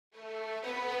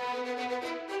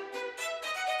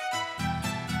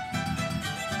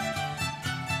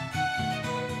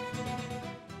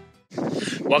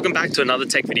Welcome back to another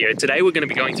tech video. Today we're going to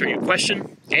be going through your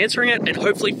question, answering it, and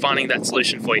hopefully finding that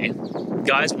solution for you.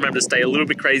 Guys, remember to stay a little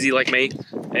bit crazy like me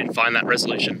and find that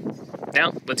resolution.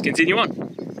 Now, let's continue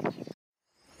on.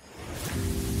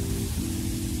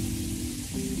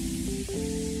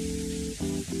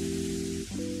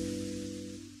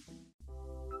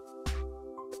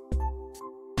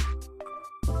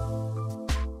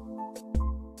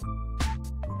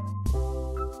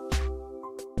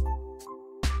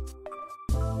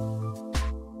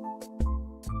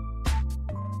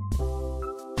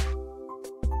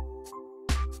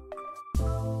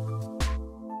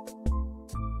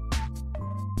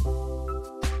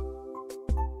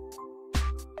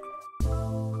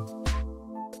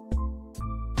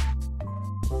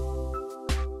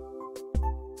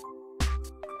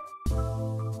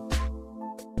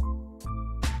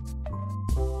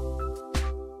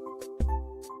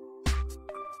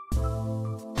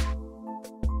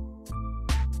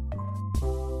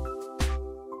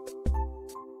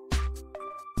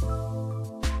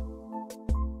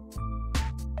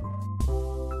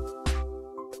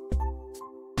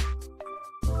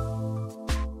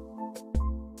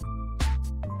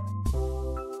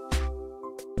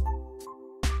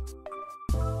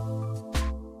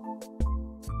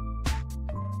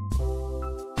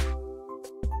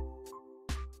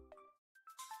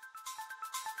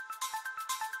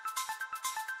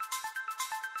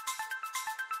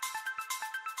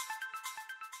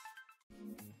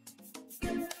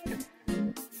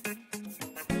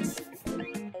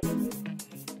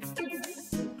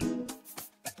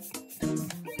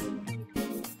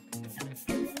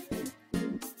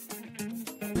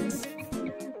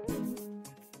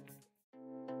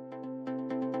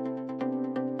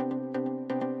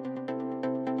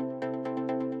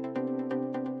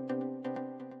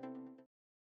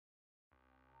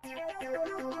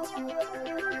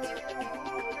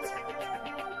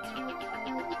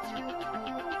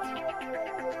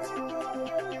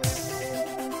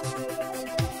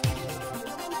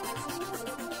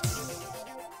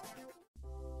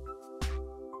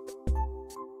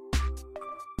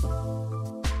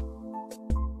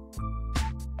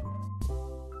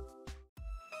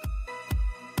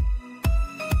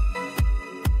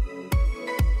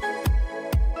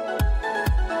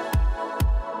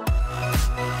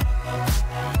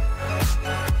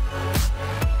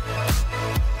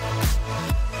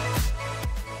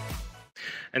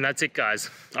 And that's it, guys.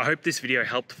 I hope this video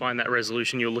helped find that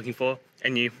resolution you were looking for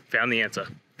and you found the answer.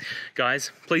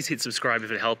 Guys, please hit subscribe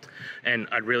if it helped, and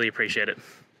I'd really appreciate it.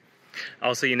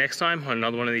 I'll see you next time on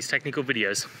another one of these technical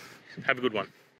videos. Have a good one.